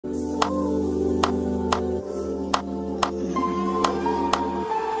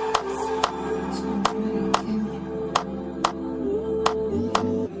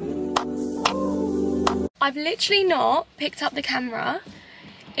I've literally not picked up the camera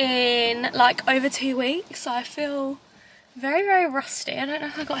in like over 2 weeks, so I feel very, very rusty. I don't know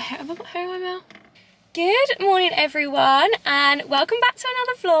if I got hair. Have I got hair in my mouth? Good morning everyone, and welcome back to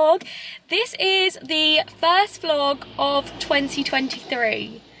another vlog. This is the first vlog of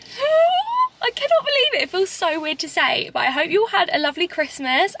 2023. I cannot believe it. It feels so weird to say, but I hope you all had a lovely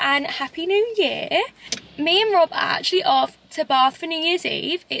Christmas and Happy New Year. Me and Rob are actually off to Bath for New Year's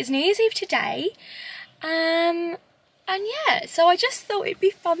Eve. It is New Year's Eve today. And yeah, so I just thought it'd be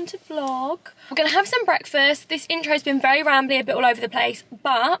fun to vlog. We're gonna have some breakfast. This intro's been very rambly, a bit all over the place,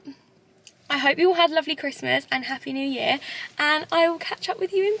 but I hope you all had a lovely Christmas and Happy New Year, and I will catch up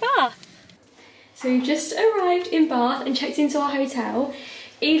with you in Bath. So we've just arrived in Bath and checked into our hotel,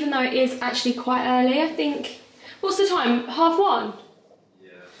 even though it is actually quite early. I think, what's the time? 1:30? Yeah.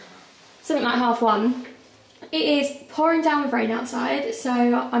 Something like 1:30. It is pouring down with rain outside, so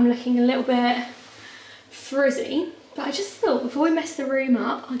I'm looking a little bit frizzy. But I just thought, before we mess the room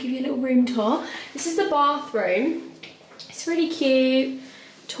up, I'll give you a little room tour. This is the bathroom. It's really cute.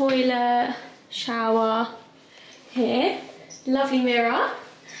 Toilet, shower here. Lovely mirror.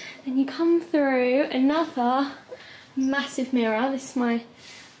 Then you come through another massive mirror. This is my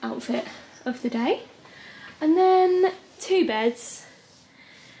outfit of the day. And then 2 beds.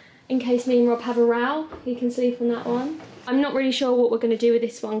 In case me and Rob have a row, you can sleep on that one. I'm not really sure what we're going to do with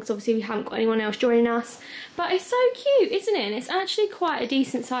this one because obviously we haven't got anyone else joining us. But it's so cute, isn't it? And it's actually quite a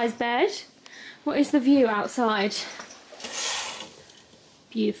decent sized bed. What is the view outside?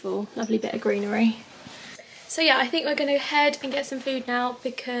 Beautiful, lovely bit of greenery. So yeah, I think we're going to head and get some food now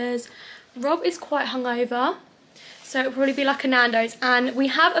because Rob is quite hungover. So it'll probably be like a Nando's. And we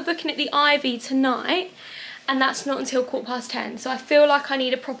have a booking at the Ivy tonight, and that's not until 10:15. So I feel like I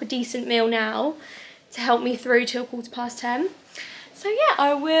need a proper decent meal now to help me through till 10:15. So yeah,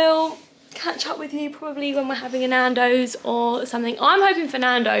 I will catch up with you probably when we're having a Nando's or something. I'm hoping for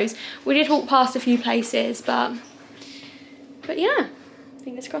Nando's. We did walk past a few places, but yeah,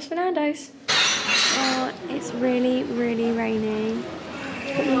 fingers crossed for Nando's. Oh, it's really, really rainy.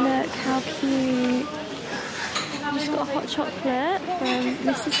 But look how cute. I've just got a hot chocolate from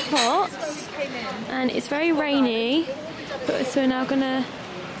Mrs. Potts, and it's very rainy, but so we're now gonna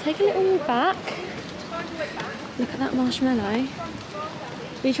take a little walk back. Look at that marshmallow.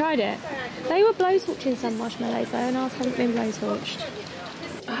 Have you tried it? They were blowtorching some marshmallows though, and ours haven't been blowtorched.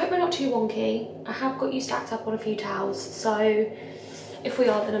 I hope we're not too wonky. I have got you stacked up on a few towels, so if we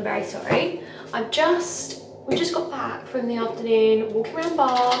are, then I'm very sorry. We just got back from the afternoon, walking around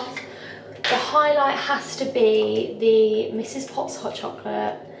Bath. The highlight has to be the Mrs. Potts hot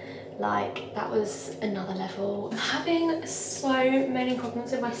chocolate. Like, that was another level. I'm having so many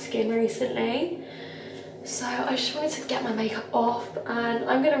problems with my skin recently, so I just wanted to get my makeup off, and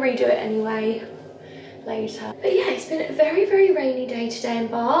I'm gonna redo it anyway later. But yeah, it's been a very, very rainy day today in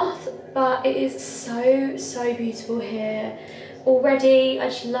Bath, but it is so, so beautiful here. Already, I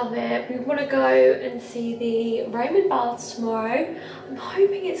just love it. We want to go and see the Roman baths tomorrow. I'm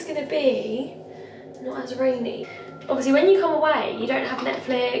hoping it's going to be not as rainy. Obviously, when you come away, you don't have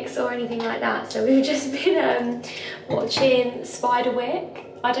Netflix or anything like that. So we've just been watching Spiderwick.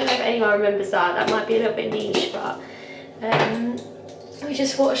 I don't know if anyone remembers that. That might be a little bit niche, but we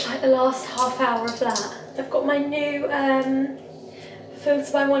just watched like the last half hour of that. I've got my new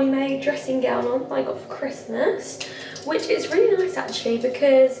Filter by Molly May dressing gown on that I got for Christmas, which is really nice actually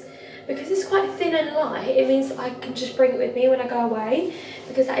because it's quite thin and light. It means I can just bring it with me when I go away,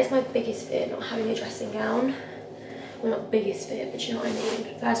 because that is my biggest fear, not having a dressing gown. Well, not biggest fear, but you know what I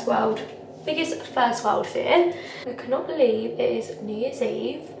mean. Biggest first world fear. I cannot believe it is New Year's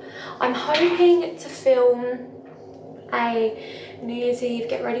Eve. I'm hoping to film a New Year's Eve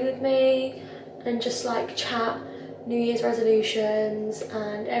get ready with me and just like chat New Year's resolutions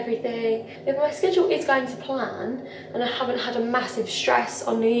and everything. If my schedule is going to plan and I haven't had a massive stress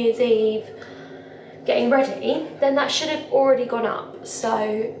on New Year's Eve getting ready, then that should have already gone up.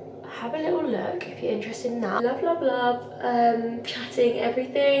 So have a little look if you're interested in that. Love, love, love chatting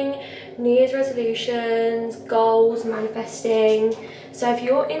everything, New Year's resolutions, goals, manifesting. So if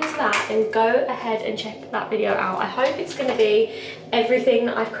you're into that, then go ahead and check that video out. I hope it's going to be everything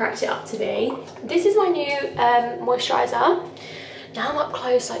that I've cracked it up to be. This is my new moisturiser. Now I'm up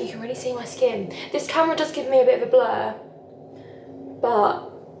close, like you can really see my skin. This camera does give me a bit of a blur, but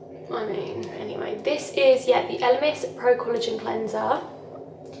I mean, anyway. This is, yeah, the Elemis Pro Collagen Cleanser.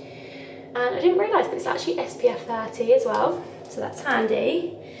 And I didn't realise, but it's actually SPF 30 as well, so that's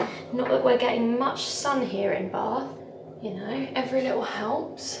handy. Not that we're getting much sun here in Bath. You know, every little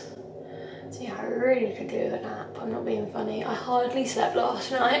helps. So yeah, I really could do with a nap. I'm not being funny. I hardly slept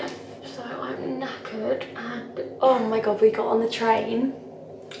last night. So I'm knackered and oh my god, we got on the train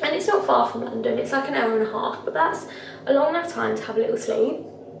and it's not far from London, it's like an hour and a half, but that's a long enough time to have a little sleep.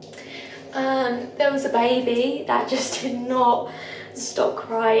 There was a baby that just did not stop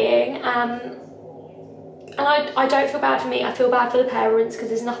crying, and I don't feel bad for me, I feel bad for the parents, because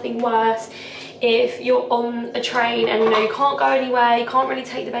there's nothing worse if you're on a train and you know you can't go anywhere, you can't really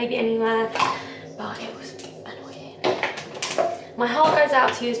take the baby anywhere, but it was annoying. My heart goes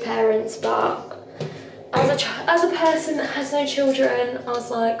out to you as parents, but as a person that has no children, I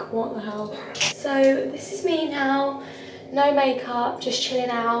was like, what the hell? So this is me now, no makeup, just chilling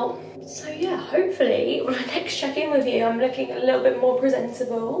out. So yeah, hopefully when I next check in with you, I'm looking a little bit more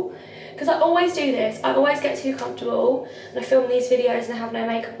presentable. Because I always do this, I always get too comfortable and I film these videos and I have no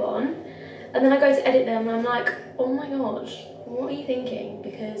makeup on. And then I go to edit them and I'm like, oh my gosh, what are you thinking?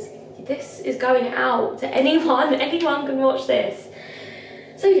 Because this is going out to anyone, anyone can watch this.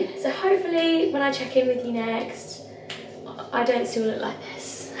 So yeah, so hopefully when I check in with you next, I don't still look like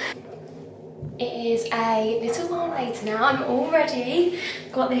this. It is a little while later now, I'm all ready.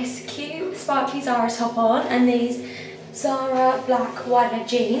 Got this cute sparkly Zara top on and these Zara black wide leg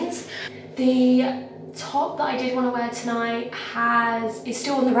jeans. The top that I did want to wear tonight is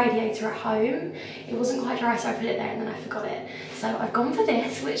still on the radiator at home. It wasn't quite dry, so I put it there and then I forgot it. So I've gone for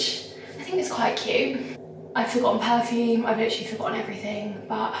this, which I think is quite cute. I've forgotten perfume, I've literally forgotten everything,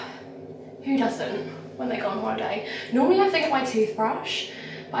 but who doesn't when they go on holiday? Normally I forget my toothbrush,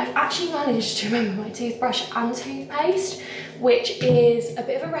 but I've actually managed to remember my toothbrush and toothpaste, which is a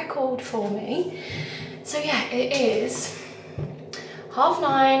bit of a record for me. So yeah, it is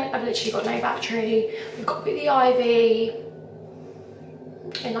 9:30, I've literally got no battery. We've got to put the IV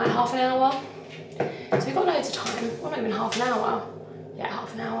in like half an hour. So we've got loads of time, well not even half an hour. Yeah,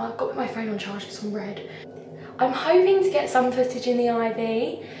 half an hour. Got to put my phone on charge, it's on red. I'm hoping to get some footage in the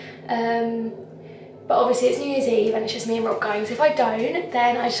IV, but obviously it's New Year's Eve and it's just me and Rob going, so if I don't,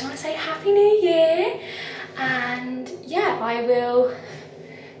 then I just want to say Happy New Year, and yeah, I will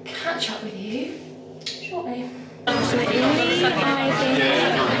catch up with you shortly. So we're in the IV,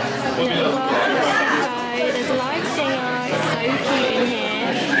 little glass of there's a live singer, it's so cute in here,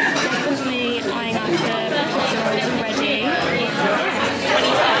 definitely eyeing up the profiteroles already.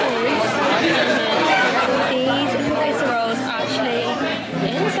 These profiteroles are actually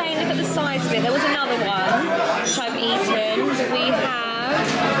insane, look at the size of it. There was another one which I've eaten, but we have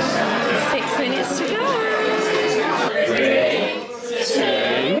 6 minutes to go. 3,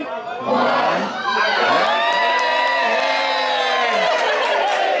 2, 1.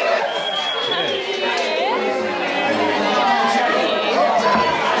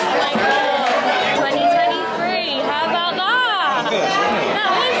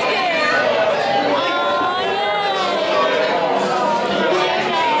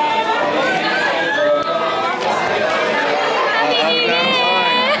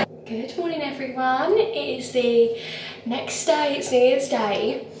 The next day, it's New Year's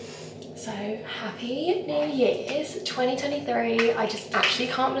Day, so Happy New Year's 2023. I just actually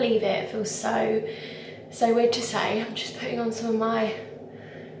can't believe it. It feels so weird to say. I'm just putting on some of my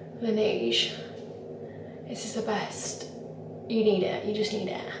Laneige. This is the best. You need it, you just need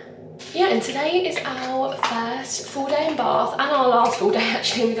it. Yeah, and today is our first full day in Bath and our last full day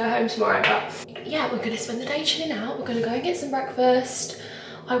actually. We go home tomorrow, but yeah, we're gonna spend the day chilling out. We're gonna go and get some breakfast.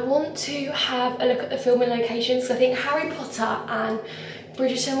 I want to have a look at the filming locations, because I think Harry Potter and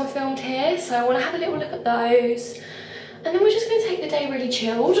Bridgerton were filmed here, so I want to have a little look at those. And then we're just going to take the day really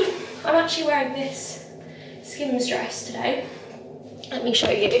chilled. I'm actually wearing this Skims dress today. Let me show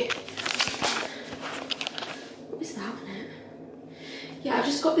you. What is that on it? Yeah, I've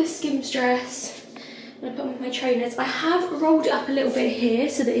just got this Skims dress. I'm going to put on with my trainers. I have rolled it up a little bit here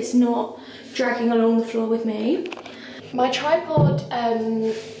so that it's not dragging along the floor with me. My tripod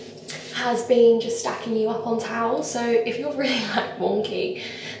has been just stacking you up on towels, so if you're really like wonky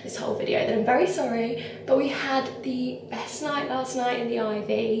this whole video, then I'm very sorry, but we had the best night last night in the IV.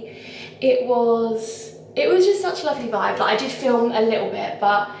 It was just such a lovely vibe. Like, I did film a little bit,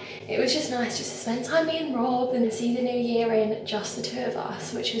 but it was just nice just to spend time me and Rob and see the new year in just the two of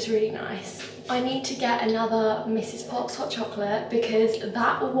us, which was really nice. I need to get another Mrs. Potts hot chocolate because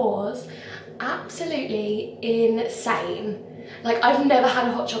that was absolutely insane. Like, I've never had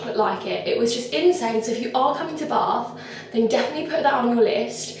a hot chocolate like it. It was just insane. So if you are coming to Bath, then definitely put that on your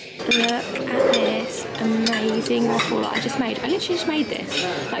list. Look at this amazing waffle that I just made. I literally just made this,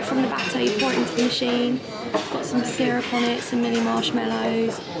 like from the batter, you pour it into the machine, got some syrup on it, some mini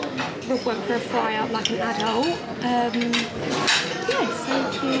marshmallows. Rob went for a fry up like an adult. Yeah,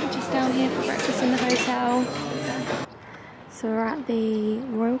 so cute, just down here for breakfast in the hotel. So we're at the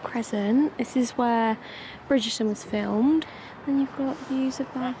Royal Crescent. This is where Bridgerton was filmed. Then you've got views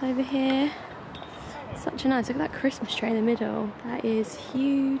of Bath over here. Such a nice, look at that Christmas tree in the middle. That is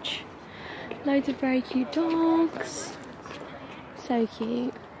huge. Loads of very cute dogs. So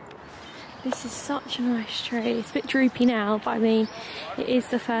cute. This is such a nice tree. It's a bit droopy now, but I mean, it is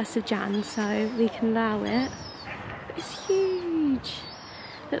the 1st of Jan, so we can allow it. But it's huge.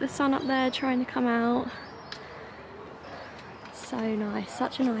 Look at the sun up there trying to come out. So nice,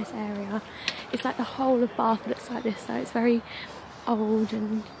 such a nice area. It's like the whole of Bath looks like this though. It's very old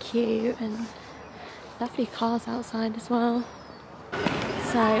and cute and lovely cars outside as well.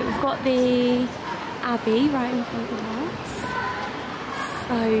 So we've got the Abbey right in front of us.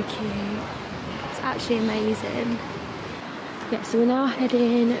 So cute. It's actually amazing. Yeah, so we're now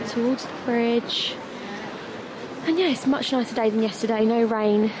heading towards the bridge. And yeah, it's a much nicer day than yesterday. No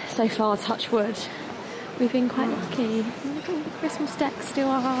rain so far, touch wood. We've been quite lucky. Look at all the Christmas decks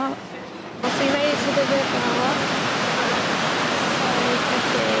still up. So we made it to the river. So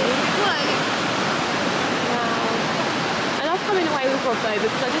pretty. Wow. I love coming away with Rob though,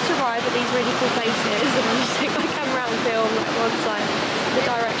 because I just arrive at these really cool places and I just take my camera out and film like Rob's like the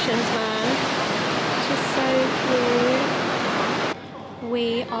directions man. Which is so cute.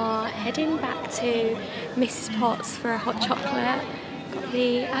 We are heading back to Mrs. Potts for a hot chocolate. Got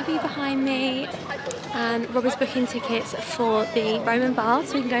the Abbey behind me, and Rob is booking tickets for the Roman Bath,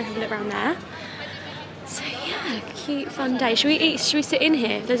 so we can go and have a look around there. So yeah, cute fun day. Should we sit in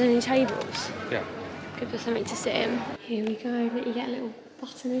here if there's any tables? Yeah. Give us something to sit in. Here we go, you get a little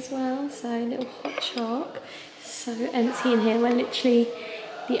button as well, so a little hot choc. So empty in here, we're literally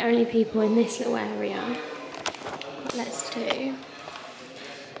the only people in this little area. Let's do a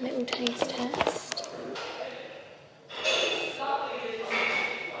little taste test.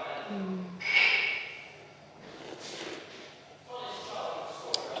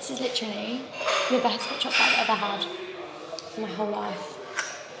 This is literally the best hot chocolate I've ever had in my whole life.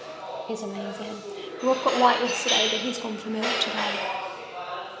 It's amazing. Rob got white yesterday, but he's gone for milk today.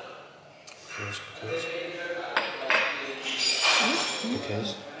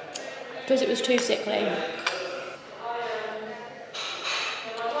 Because it was too sickly.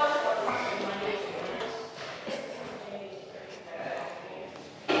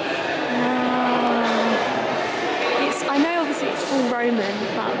 Roman,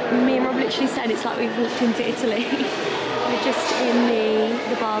 but me and Rob literally said it's like we've walked into Italy. We're just in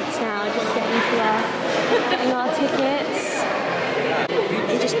the baths now, just getting our tickets.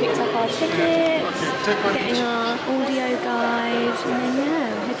 We just picked up our tickets, getting our audio guide, and then yeah,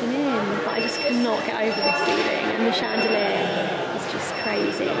 we're heading in. But I just cannot get over this ceiling, and the chandelier is just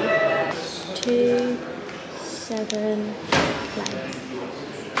crazy. 2-7 place.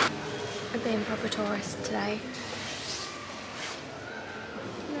 We're being proper tourists today.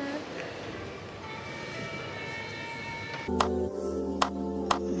 Yeah. Oh.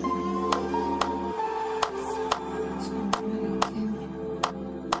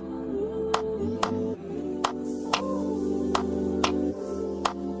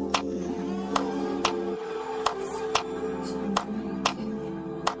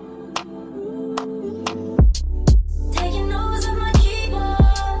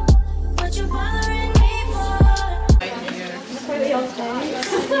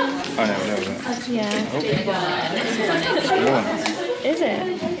 It's warm. Is it?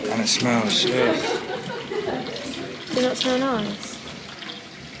 And it smells, yeah. Does it not smell nice?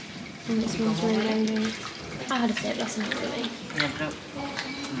 And it smells really amazing. I had a sip, that's enough for me.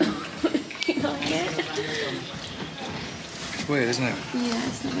 You like it? It's weird, isn't it? Yeah,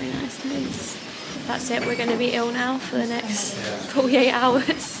 it's not very nice taste. That's it, we're going to be ill now for the next 48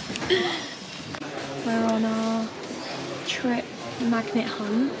 hours. We're on our trip magnet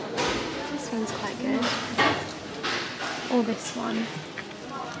hunt. This one's quite good. Or this one.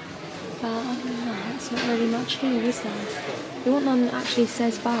 But other than that, it's not really much here, is there? We want one that actually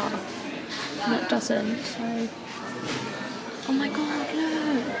says bar. And that doesn't, so... Oh my god,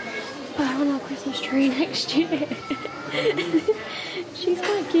 look! Put her on our Christmas tree next year. She's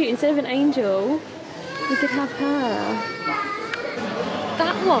quite cute. Instead of an angel, we could have her.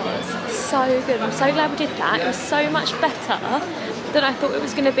 That was so good. I'm so glad we did that. It was so much better than I thought it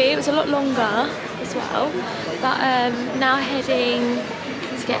was going to be. It was a lot longer as well. But now heading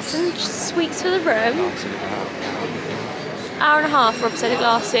to get some sweets for the room. Hour and a half, Rob said it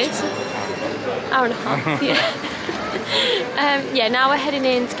lasted. Hour and a half, yeah. Yeah, now we're heading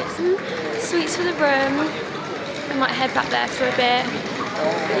in to get some sweets for the room. We might head back there for a bit.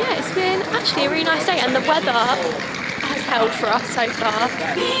 But yeah, it's been actually a really nice day, and the weather has held for us so far.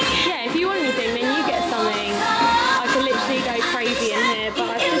 Yeah, if you want anything, then you get something. I can literally go here, but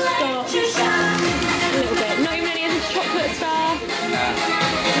I've just got a little bit. Not even any of this chocolate stuff.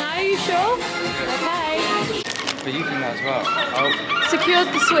 No, you sure? Okay. But you think that as well. Oh. Secured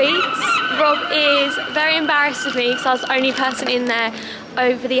the sweets. Rob is very embarrassed of me because I was the only person in there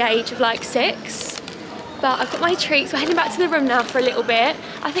over the age of like 6. But I've got my treats. We're heading back to the room now for a little bit.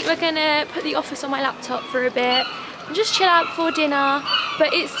 I think we're gonna put the office on my laptop for a bit and just chill out before dinner.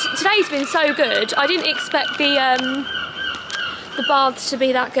 But today's been so good. I didn't expect the baths to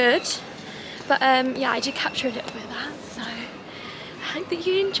be that good. But yeah, I did capture a little bit of that. So I hope that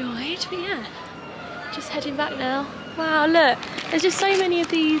you enjoyed. But yeah, just heading back now. Wow, look, there's just so many of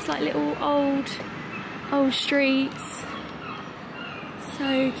these like little old streets.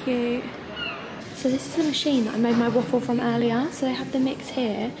 So cute. So this is the machine that I made my waffle from earlier. So they have the mix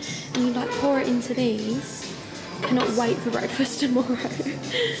here and you like pour it into these. Cannot wait for breakfast tomorrow.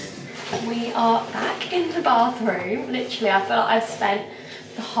 We are back in the bathroom. Literally, I feel like I've spent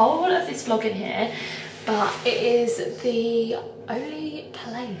the whole of this vlog in here, but it is the only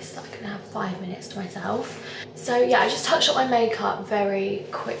place that I can have 5 minutes to myself. So yeah, I just touched up my makeup very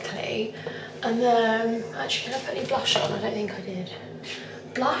quickly. And then, actually, can I put any blush on? I don't think I did.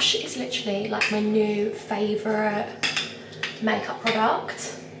 Blush is literally like my new favourite makeup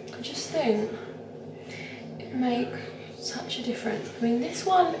product. I just think it makes such a difference. I mean, this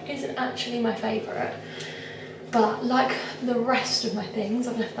one isn't actually my favourite, but like the rest of my things,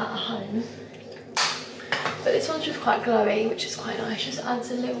 I've left that at home. But this one's just quite glowy, which is quite nice. Just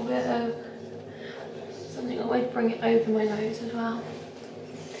adds a little bit of something that would bring it over my nose as well,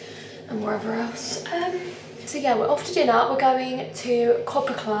 and wherever else. So yeah, we're off to dinner. We're going to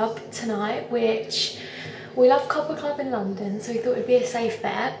Copper Club tonight, which we love Copper Club in London, so we thought it'd be a safe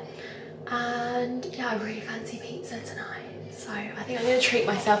bet. And yeah, I really fancy pizza tonight, so I think I'm gonna treat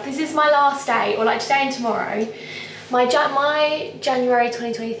myself. This is my last day, or like today and tomorrow. My January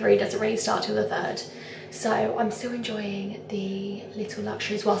 2023 doesn't really start till the 3rd, so I'm still enjoying the little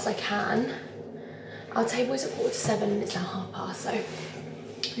luxuries whilst I can. Our table is at 7:15 and it's now past, so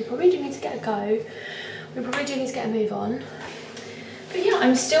we probably do need to get a go. We probably do need to get a move on. But yeah,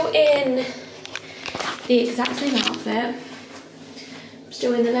 I'm still in the exact same outfit. I'm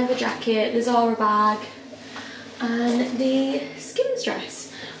still in the leather jacket, the Zara bag, and the Skims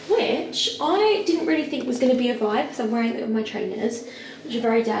dress, which I didn't really think was going to be a vibe because I'm wearing it with my trainers, which are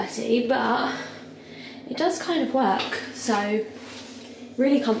very dirty, but it does kind of work. So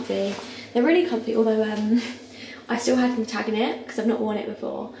really comfy. They're really comfy, although I still had them tagging it because I've not worn it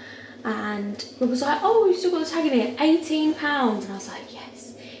before. And Rob was like, oh, you still got the tag in it, £18. And I was like,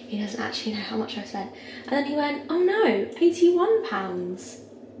 yes, he doesn't actually know how much I spent. And then he went, oh no, £81.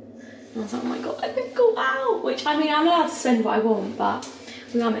 And I was like, oh my God, I could go out. Which, I mean, I'm allowed to spend what I want, but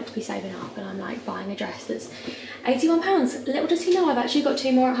we are meant to be saving up. And I'm like buying a dress that's £81. Little does he know I've actually got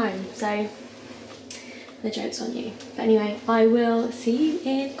 2 more at home. So the joke's on you. But anyway, I will see you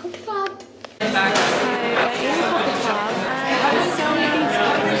in Copper Club. So we're in Copper Club and it's so beautiful.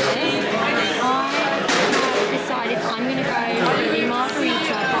 I decided I'm going to go for the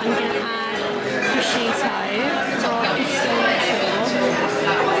margarita, but I'm going to add prosciutto or pistachio.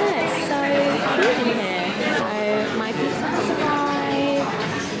 Yeah, it's so cute in here. So my pizza has arrived.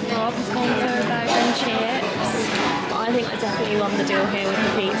 Rob has gone for a burger and chips. But I think I definitely won the deal here with the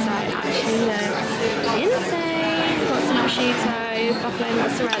pizza. It actually looks insane. Got some prosciutto, buffalo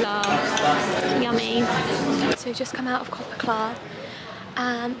mozzarella, yummy. So we've just come out of Copper Club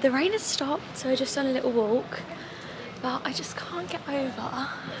and the rain has stopped, so we're just on a little walk. But I just can't get over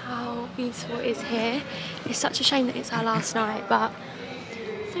how beautiful it is here. It's such a shame that it's our last night, but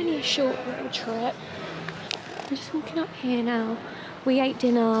it's only a short little trip. I'm just walking up here now. We ate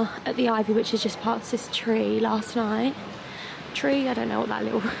dinner at the Ivy, which is just past this tree, last night. Tree, I don't know what that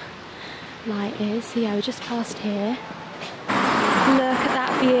little light is. So yeah, we're just past here. Look at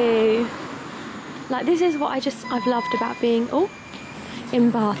that view. Like, this is what I've loved about being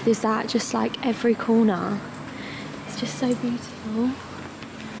in Bath, is that just like every corner, it's just so beautiful.